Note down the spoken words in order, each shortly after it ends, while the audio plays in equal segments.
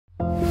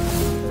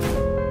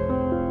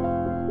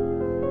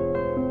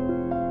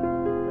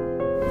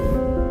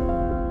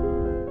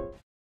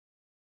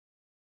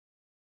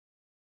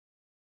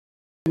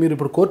మీరు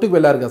ఇప్పుడు కోర్టుకు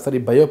వెళ్ళారు కదా సార్,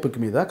 ఈ బయోపిక్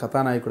మీద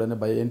కథానాయకుడు అనే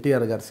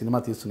ఎన్టీఆర్ గారు సినిమా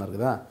తీస్తున్నారు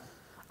కదా,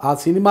 ఆ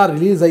సినిమా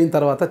రిలీజ్ అయిన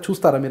తర్వాత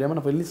చూస్తారా మీరు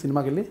ఏమైనా వెళ్ళి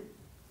సినిమాకి వెళ్ళి?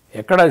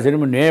 ఎక్కడ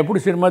సినిమా నేను ఎప్పుడు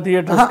సినిమా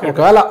థియేటర్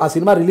ఒకవేళ ఆ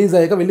సినిమా రిలీజ్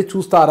అయ్యాక వెళ్ళి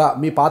చూస్తారా,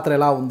 మీ పాత్ర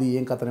ఎలా ఉంది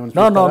ఏం కథ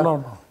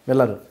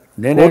వెళ్ళరు?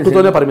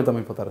 కోర్టుతోనే పరిమితం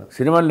అయిపోతారు.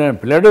 సినిమాలు నేను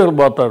ప్లేటర్లు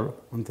పోతారు,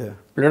 అంతే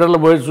ప్లేటర్లు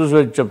పోయి చూసి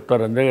వచ్చి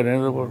చెప్తారు, అంతే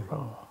నేను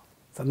పోతాను.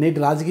 సార్ నేటి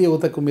రాజకీయ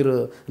యువతకు మీరు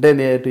అంటే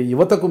నేటి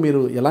యువతకు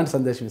మీరు ఎలాంటి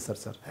సందేశం ఇస్తారు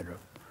సార్?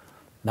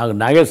 నాకు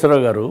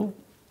నాగేశ్వరరావు గారు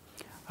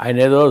ఆయన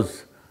ఏదో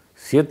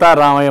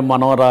సీతారామయ్య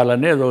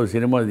మనవరాలని ఏదో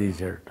సినిమా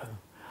తీశాడు,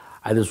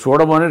 అది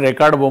చూడమని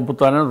రికార్డు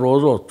పంపుతానని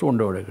రోజు వస్తూ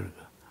ఉండేవాడు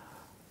ఇక్కడికి.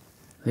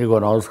 నీకు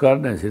నమస్కారం,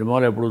 నేను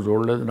సినిమాలు ఎప్పుడూ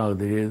చూడలేదు, నాకు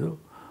తెలియదు,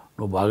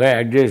 నువ్వు బాగా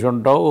యాక్ట్ చేసి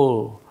ఉంటావు,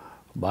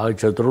 బాగా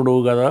చతురుడు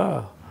కదా,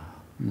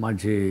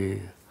 మంచి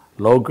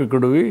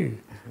లౌకికుడివి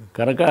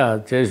కనుక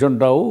చేసి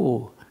ఉంటావు,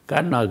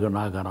 కానీ నాకు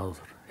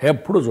అనవసరం,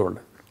 ఎప్పుడు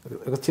చూడలేదు.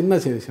 ఒక చిన్న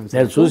విషయం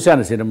నేను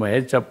చూశాను సినిమా,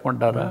 ఏది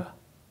చెప్పమంటారా,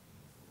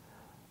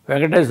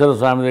 వెంకటేశ్వర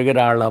స్వామి దగ్గర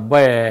వాళ్ళ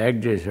అబ్బాయి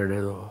యాక్ట్ చేశాడు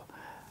ఏదో,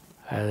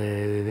 అది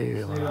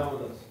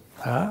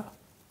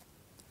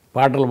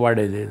పాటలు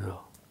పాడేది, ఏదో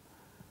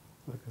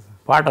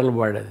పాటలు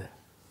పాడేది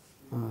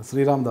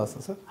శ్రీరామ్ దాస్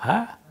సార్,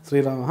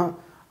 శ్రీరామ్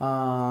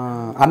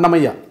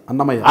అన్నమయ్య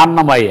అన్నమయ్య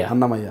అన్నమయ్య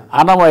అన్నమయ్య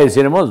అన్నమయ్య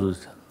సినిమా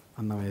చూశాను,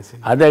 అన్నమయ్య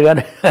సినిమా. అదే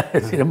కానీ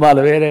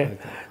సినిమాలు వేరే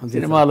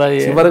సినిమాలు.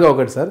 చివరిగా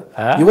ఒకటి సార్,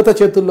 యువత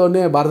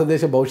చేతుల్లోనే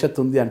భారతదేశ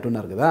భవిష్యత్తు ఉంది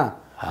అంటున్నారు కదా,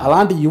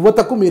 అలాంటి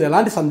యువతకు మీరు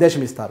ఎలాంటి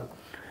సందేశం ఇస్తారు?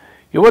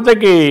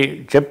 యువతకి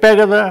చెప్పే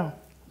కదా,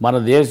 మన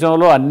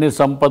దేశంలో అన్ని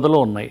సంపదలు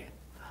ఉన్నాయి,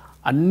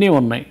 అన్నీ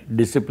ఉన్నాయి,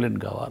 డిసిప్లిన్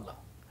కావాలి,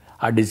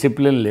 ఆ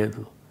డిసిప్లిన్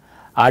లేదు.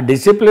 ఆ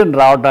డిసిప్లిన్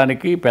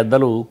రావడానికి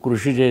పెద్దలు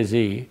కృషి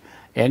చేసి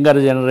యంగర్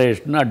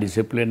జనరేషన్ ఆ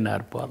డిసిప్లిన్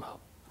నేర్పాలి.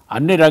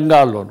 అన్ని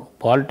రంగాల్లోనూ,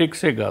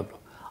 పాలిటిక్సే కాదు,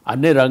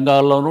 అన్ని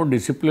రంగాల్లోనూ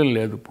డిసిప్లిన్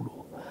లేదు. ఇప్పుడు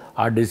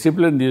ఆ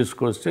డిసిప్లిన్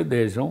తీసుకొస్తే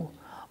దేశం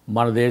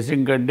మన దేశం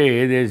కంటే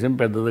ఏ దేశం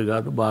పెద్దది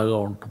కాదు, బాగా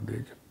ఉంటుంది.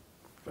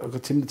 ఒక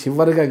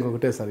చివరిగా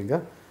ఇంకొకటే సార్, ఇంకా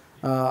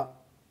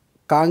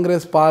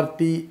కాంగ్రెస్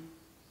పార్టీ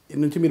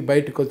నుంచి మీరు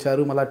బయటకు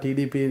వచ్చారు, మళ్ళీ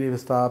టీడీపీని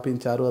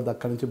స్థాపించారు, అది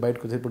అక్కడి నుంచి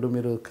బయటకు వచ్చి ఇప్పుడు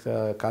మీరు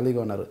ఖాళీగా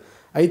ఉన్నారు.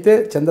 అయితే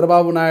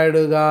చంద్రబాబు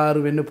నాయుడు గారు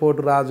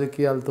వెన్నుపోటు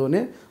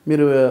రాజకీయాలతోనే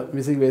మీరు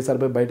విసిగి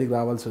వేసారిపై బయటికి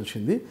రావాల్సి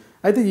వచ్చింది.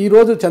 అయితే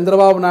ఈరోజు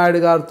చంద్రబాబు నాయుడు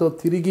గారితో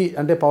తిరిగి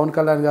అంటే పవన్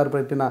కళ్యాణ్ గారు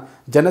పెట్టిన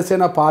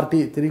జనసేన పార్టీ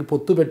తిరిగి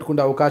పొత్తు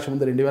పెట్టుకునే అవకాశం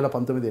ఉంది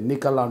 2019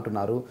 ఎన్నికల్లో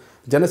అంటున్నారు.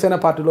 జనసేన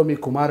పార్టీలో మీ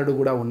కుమారుడు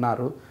కూడా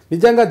ఉన్నారు.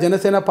 నిజంగా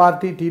జనసేన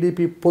పార్టీ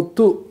టీడీపీ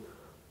పొత్తు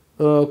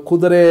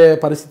కుదిరే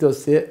పరిస్థితి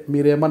వస్తే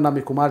మీరేమన్నా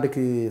మీ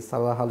కుమారుడికి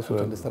సలహాలు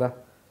సూచనలు?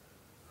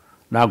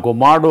 నా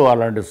కుమారుడు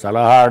అలాంటి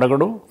సలహా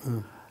అడగడు,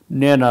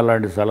 నేను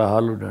అలాంటి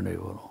సలహాలు నేను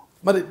ఇవ్వను.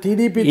 మరి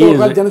టీడీపీతో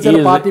జనసేన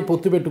పార్టీ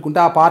పొత్తు పెట్టుకుంటే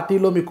ఆ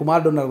పార్టీలో మీ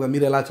కుమారుడు ఉన్నారు కదా,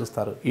 మీరు ఎలా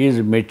చూస్తారు? Is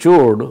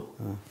matured,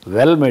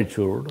 well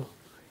matured,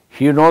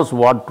 he knows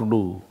what to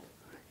do,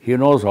 he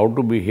knows how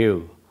to behave,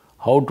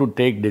 how to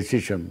take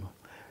decision.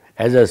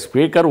 As a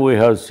speaker we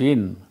have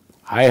seen,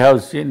 I have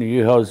seen,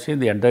 you have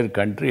seen, the entire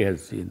country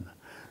has seen.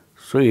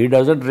 So he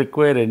doesn't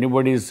require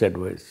anybody's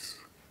advice.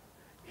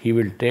 He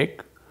will take,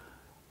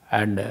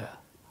 and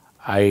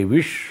I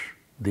wish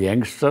the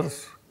youngsters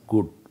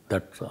good.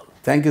 That's all.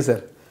 Thank you, sir.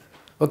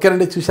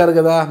 ఓకేనండి, చూశారు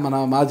కదా మన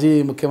మాజీ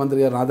ముఖ్యమంత్రి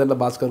గారు నాదెండ్ల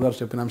భాస్కర్ గారు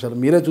చెప్పిన అంశాలు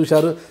మీరే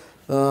చూశారు.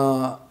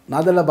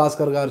 నాదెండ్ల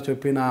భాస్కర్ గారు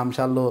చెప్పిన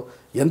అంశాల్లో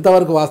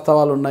ఎంతవరకు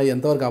వాస్తవాలు ఉన్నాయి,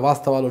 ఎంతవరకు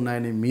అవాస్తవాలు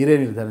ఉన్నాయని మీరే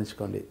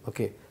నిర్ధారించుకోండి.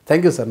 ఓకే,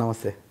 థ్యాంక్ యూ సార్,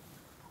 నమస్తే.